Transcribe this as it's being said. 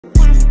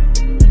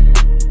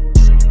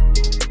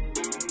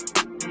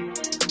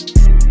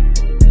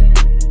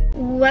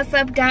What's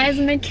up guys,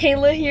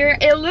 Michaela here.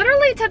 It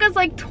literally took us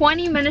like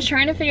 20 minutes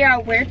trying to figure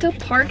out where to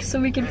park so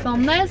we could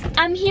film this.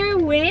 I'm here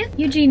with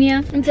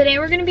Eugenia, and today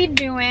we're gonna be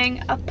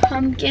doing a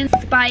pumpkin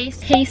spice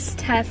taste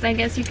test, I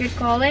guess you could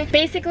call it.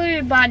 Basically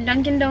we bought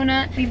Dunkin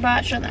Donut,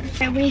 show them.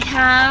 And we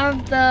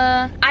have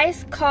the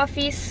iced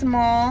coffee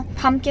small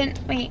pumpkin,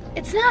 wait,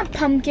 it's not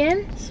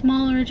pumpkin.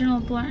 small original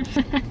blend.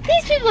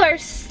 These people are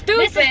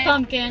stupid. This is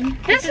pumpkin.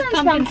 This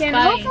one's pumpkin.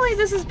 Hopefully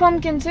this is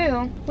pumpkin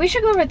too. We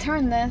should go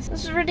return this.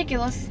 This is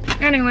ridiculous.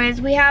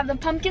 Anyways, we have the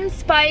pumpkin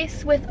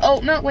spice with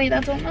oat milk. Wait,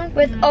 that's oat milk?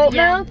 With oat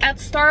milk. At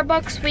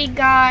Starbucks, we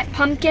got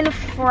pumpkin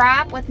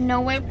frap with no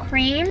whipped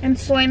cream and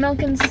soy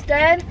milk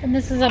instead. And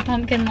this is a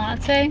pumpkin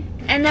latte.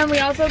 And then we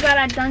also got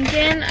at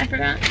Dunkin, I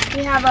forgot,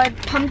 we have a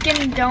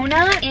pumpkin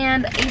donut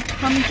and a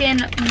pumpkin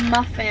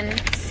muffin.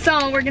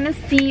 So we're gonna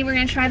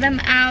try them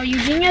out.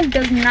 Eugenia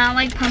does not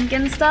like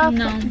pumpkin stuff.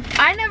 No.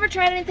 I never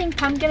tried anything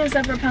pumpkin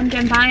except for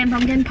pumpkin pie, and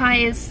pumpkin pie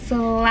is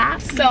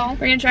slap. So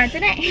we're gonna try it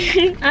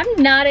today.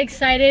 I'm not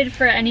excited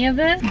for any of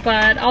this,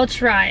 but I'll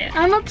try it.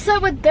 I'm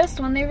upset with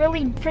this one. They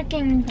really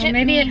freaking Well,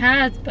 maybe it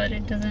has, but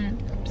it doesn't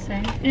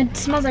say. It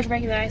smells like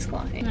regular iced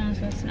coffee. No,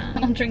 so it's not.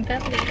 I'll drink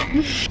that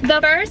later. The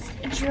first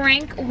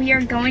drink we are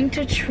going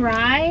to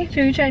try.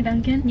 Should we try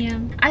Dunkin? Yeah.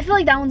 I feel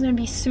like that one's gonna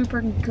be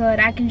super good.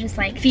 I can just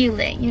like feel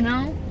it, you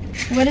know?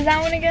 What is that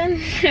one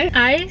again?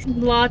 Ice,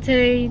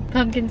 latte,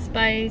 pumpkin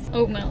spice,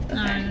 oat milk. Okay.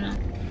 I don't know.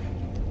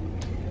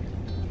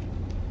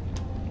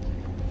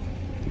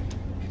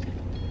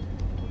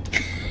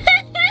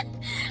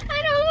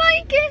 I don't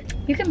like it.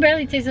 You can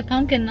barely taste the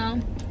pumpkin though.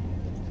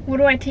 What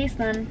do I taste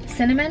then?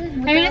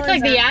 Cinnamon? I mean, it's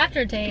like the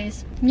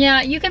aftertaste.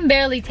 Yeah, you can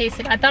barely taste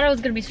it. I thought it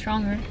was gonna be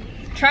stronger.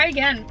 Try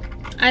again.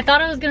 I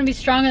thought it was gonna be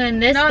stronger than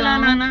this though.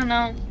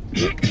 No.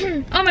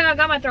 Oh my god,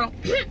 got my throat.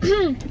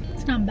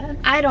 It's not bad.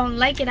 I don't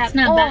like it at all. It's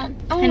not bad.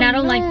 Oh, and I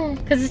don't like,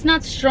 because it's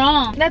not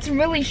strong. That's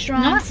really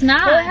strong. No, it's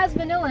not. Well, it has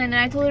vanilla in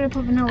it. I told her to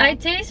put vanilla. I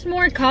taste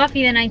more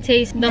coffee than I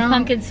taste the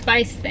pumpkin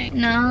spice thing.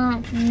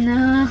 No.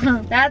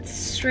 That's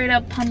straight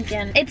up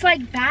pumpkin. It's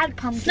like bad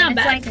pumpkin. It's not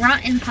bad. It's like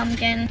rotten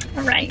pumpkin.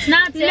 Right. It's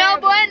not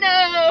terrible. No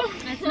bueno.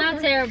 It's not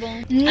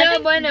terrible. No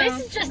bueno.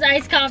 This is just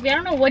iced coffee. I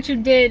don't know what you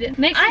did.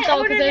 Mix it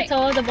all because it's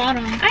all at the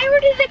bottom. I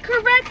ordered it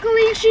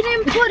correctly. She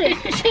didn't put it.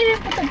 She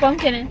didn't put the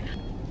pumpkin in.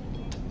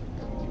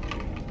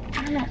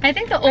 I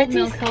think the oat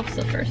milk helps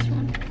the first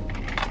one.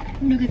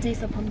 You can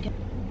taste the pumpkin.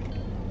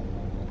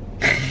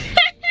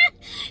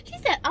 She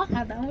said, I'll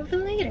have that one for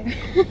later.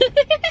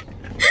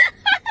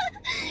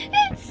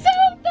 It's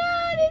so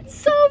bad. It's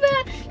so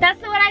bad.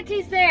 That's not what I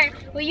taste there.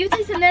 What you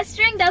taste in this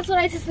drink, that's what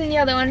I taste in the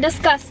other one.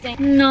 Disgusting.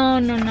 No.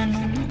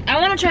 I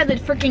want to try the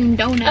freaking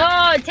donut.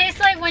 Oh, it tastes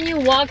like when you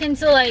walk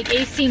into like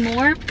AC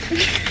Moore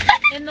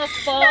in the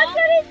fall. That's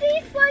what it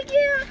tastes like,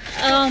 yeah.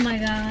 Oh my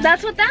god.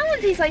 That's what that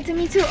one tastes like to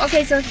me too.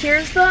 Okay, so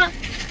here's the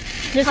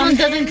This one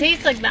doesn't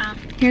taste like that.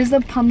 Here's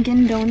the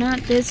pumpkin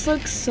donut. This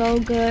looks so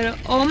good.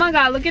 Oh my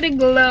god, look at it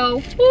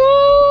glow.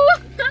 Woo!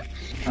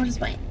 I'll just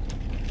bite.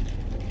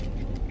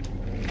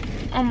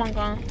 Oh my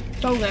god,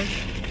 so good.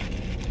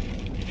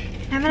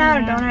 I haven't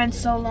had a donut in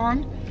so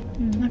long.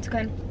 That's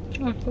good.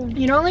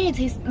 You know, only it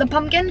tastes, the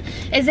pumpkin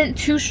isn't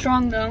too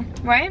strong though,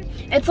 right?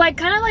 It's like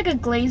kind of like a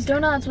glazed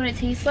donut, that's what it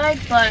tastes like,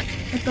 but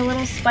with the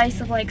little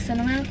spice of like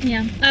cinnamon.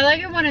 Yeah, I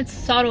like it when it's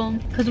subtle,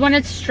 because when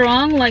it's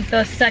strong, like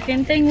the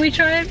second thing we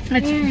tried,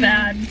 it's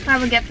bad. I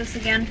would get this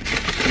again.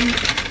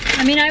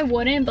 I mean, I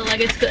wouldn't, but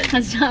like it's good.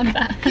 It's not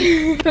bad.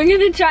 We're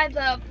gonna try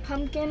the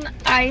pumpkin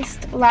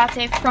iced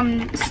latte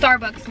from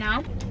Starbucks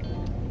now.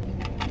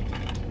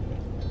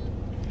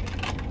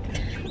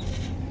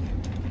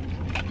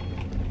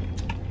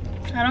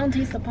 I don't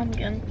taste the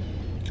pumpkin.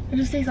 It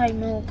just tastes like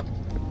milk.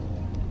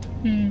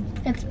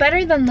 It's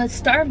better than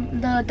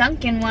the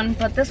Dunkin one,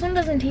 but this one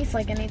doesn't taste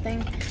like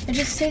anything. It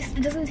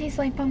doesn't taste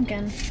like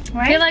pumpkin,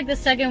 right? I feel like the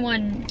second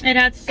one, it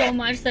had so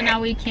much that now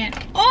we can't.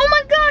 Oh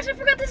my gosh, I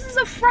forgot this is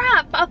a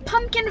frap, a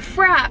pumpkin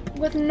frap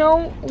with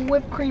no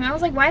whipped cream. I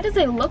was like, why does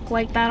it look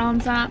like that on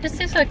top? It just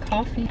tastes like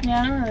coffee.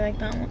 Yeah, I don't really like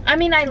that one. I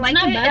mean, I like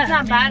it. Bad, it's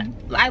not bad.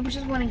 I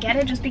just want to get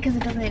it just because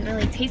it doesn't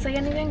really taste like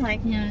anything. Like,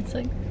 yeah, it's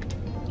like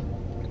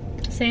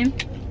same.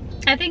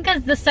 I think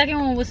because the second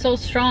one was so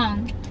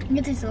strong. You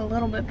can taste it a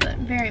little bit, but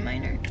very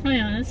minor. Oh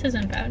yeah, this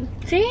isn't bad.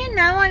 See,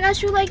 now I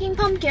got you liking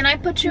pumpkin. I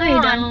put you on.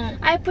 You don't.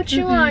 I put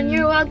you on.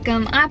 You're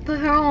welcome. I put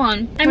her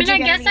on. I mean, I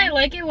guess I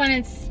like it when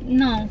it's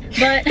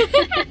but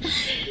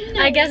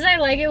I guess I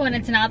like it when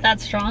it's not that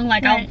strong.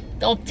 Like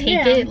I'll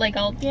take it. Like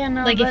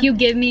if you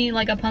give me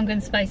like a pumpkin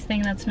spice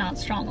thing that's not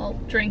strong, I'll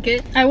drink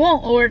it. I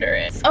won't order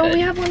it. Oh, we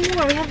have one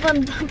more. We have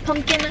the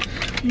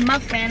pumpkin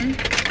muffin.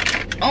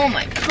 Oh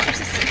my gosh,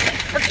 this is like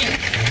freaking.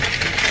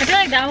 I feel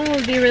like that one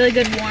would be really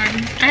good warm.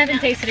 I haven't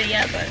tasted it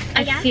yet, but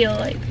I feel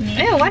like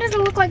maybe. Ew, why does it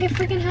look like it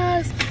freaking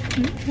has?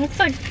 Looks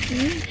like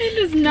it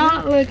does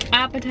not look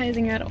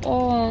appetizing at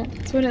all.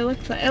 That's what it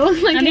looks like. It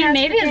looks like I mean,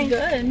 maybe it's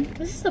good.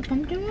 This is the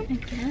pumpkin one?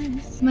 I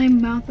guess. My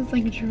mouth is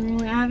like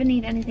drooling. I haven't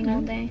eaten anything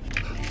all day.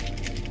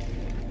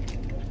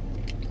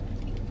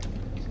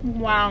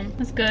 Wow.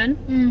 That's good.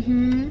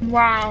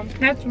 Wow.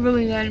 That's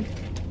really good.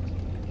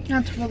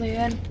 That's really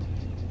good.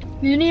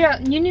 You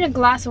need a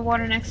glass of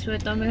water next to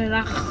it though, because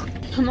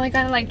I'm like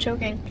kind of like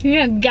choking. You need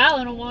a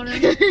gallon of water.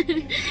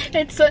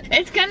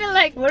 It's kind of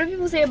like, what do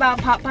people say about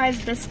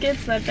Popeye's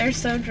biscuits, that they're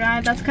so dry?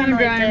 That's kind of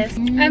like this.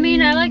 I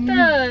mean, I like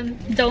the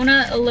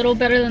donut a little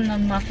better than the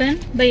muffin,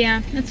 but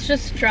yeah, it's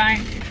just dry.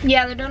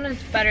 Yeah, the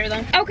donut's better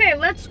though. Okay,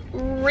 let's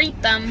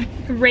rate them.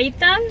 Rate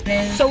them?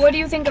 So what do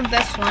you think of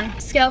this one?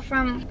 Scale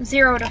from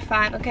 0 to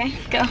 5, okay?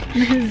 Go.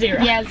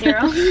 0. Yeah,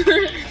 0.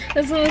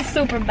 This one was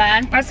super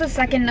bad. That's the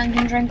second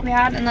Dunkin drink we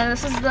had, and then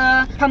this is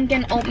the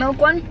pumpkin oat milk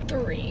one.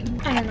 3.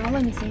 I don't know,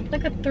 let me see.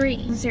 Like a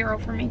 3. 0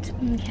 for me too.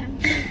 Okay.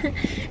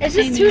 It's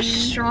just too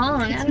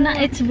strong. It's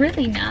not. It's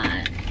really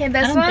not. Okay,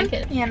 this one?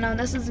 Yeah, no,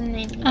 this is an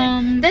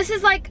 8. This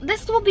is like,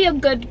 this will be a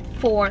good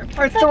 4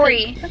 or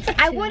 3.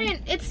 I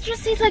wouldn't, it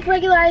just tastes like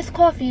regular iced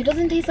coffee. It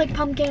doesn't taste like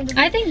pumpkin.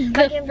 I think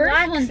the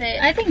first one,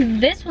 I think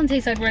this one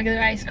tastes like regular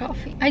iced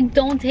coffee. I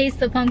don't taste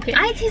the pumpkin.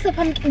 I taste the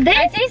pumpkin.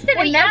 I tasted it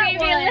in that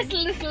one.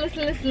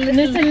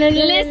 Listen,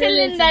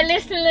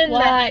 Linda.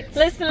 What?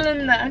 Listen,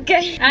 Linda,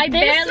 okay? I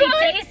barely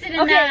tasted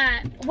in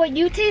that. What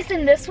you taste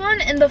in this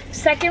one, and the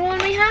second one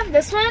we have,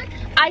 this one,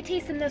 I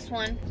taste in this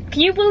one.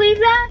 Can you believe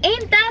that?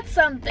 Ain't that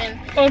something?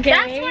 Okay.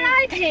 That's what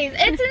I taste.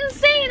 It's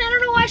insane. I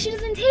don't know why she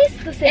doesn't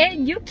taste the same.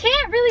 And you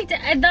can't really,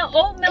 the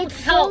oat milk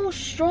helps. So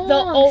strong. The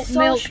oat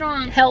milk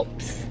strong.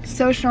 helps.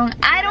 So strong.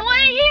 I don't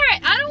want to hear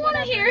it. I don't want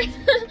to hear it.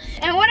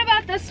 And what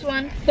about this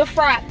one? The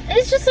frap.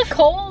 It's just a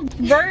cold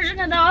version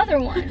of the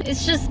other one.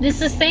 It's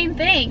the same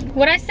thing.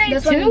 What I say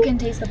this too? One you can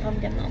taste the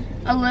pumpkin though.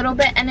 A little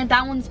bit, and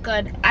that one's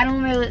good. I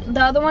don't really, the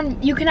other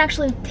one, you can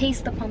actually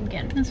taste the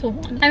pumpkin. That's the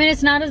one. I mean,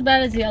 it's not as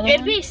bad as the other one.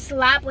 It'd be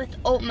slapped with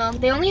oat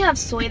milk. They only have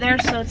soy there,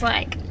 so it's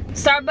like,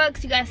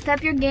 Starbucks, you gotta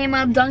step your game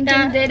up.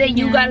 Dunkin did it,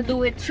 you gotta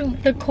do it too.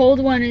 The cold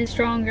one is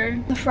stronger.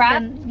 The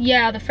frap?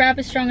 Yeah, the frap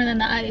is stronger than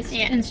the ice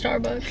in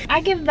Starbucks. I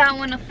give that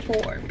one a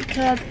 4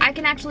 because I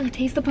can actually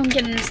taste the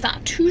pumpkin and it's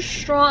not too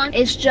strong.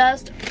 It's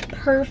just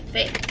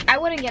perfect. I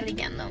wouldn't get it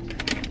again though.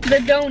 The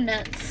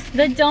donuts.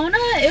 The donut,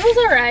 it was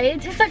alright.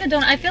 It tastes like a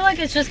donut. I feel like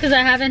it's just because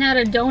I haven't had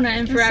a donut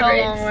in forever. So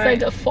long, it's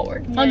like a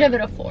 4. Yeah. I'll give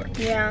it a 4.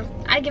 Yeah,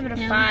 I give it a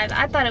 5.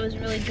 I thought it was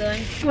really good.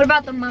 What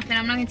about the muffin?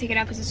 I'm not gonna take it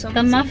out because it's so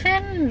messy.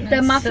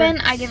 The muffin,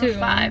 I give it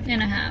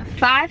 5.5.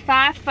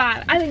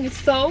 5. I think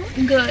it's so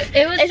good.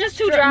 It's just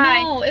too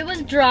dry. No, it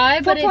was dry,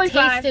 but it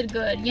tasted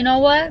good. You know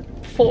what?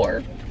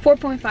 4.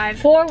 4.5.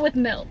 4 with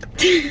milk.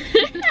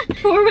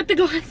 4 with the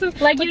glass of,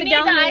 like, you need the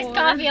iced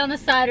coffee on the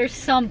side or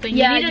something.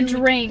 Yeah, you need a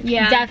drink.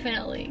 Yeah,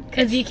 definitely,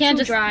 because you can't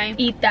just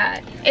eat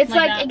that. It's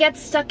like it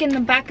gets stuck in the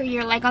back of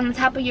your, like on the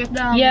top of your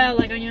thumb. Yeah,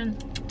 like on your,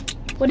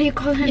 what do you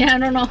call it? Yeah, I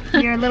don't know.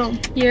 Your little.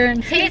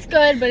 It tastes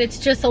good, but it's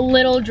just a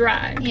little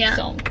dry. Yeah.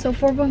 So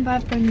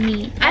 4.5 for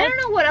me. I don't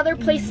know what other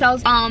place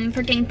sells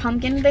freaking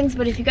pumpkin things,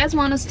 but if you guys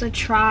want us to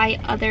try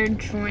other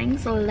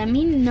drinks, let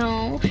me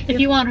know. If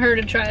you want her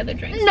to try other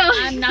drinks. No,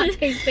 I'm not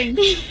tasting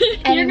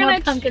any more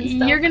pumpkin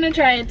stuff. You're gonna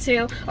try it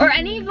too. Or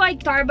any like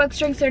Starbucks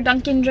drinks or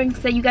Dunkin drinks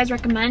that you guys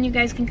recommend. You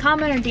guys can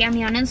comment or DM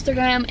me on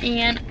Instagram,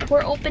 and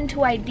we're open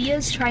to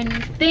ideas, try new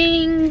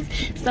things,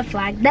 stuff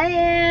like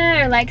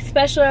that, or like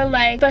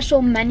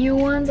special menu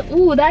ones.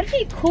 Ooh, that'd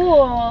be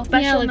cool.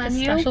 Special menu.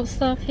 The special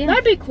stuff. Yeah,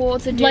 that'd be cool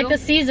to do. Like the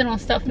seasonal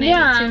stuff, maybe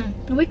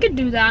too. We could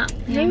do that.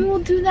 Yeah. Maybe we'll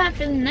do that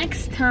for the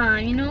next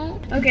time, you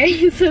know?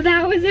 Okay, so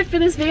that was it for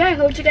this video. I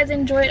hope you guys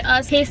enjoyed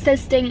us taste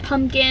testing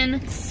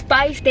pumpkin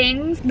spice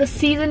things. The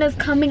season is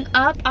coming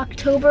up,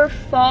 October,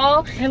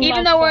 fall.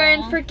 Even though we're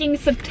in freaking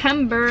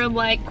September,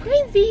 like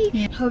crazy.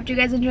 Yeah. Hope you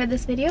guys enjoyed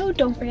this video.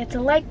 Don't forget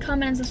to like,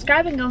 comment, and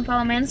subscribe, and go and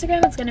follow my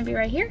Instagram. It's gonna be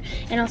right here.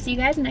 And I'll see you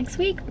guys next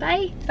week.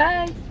 Bye.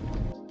 Bye.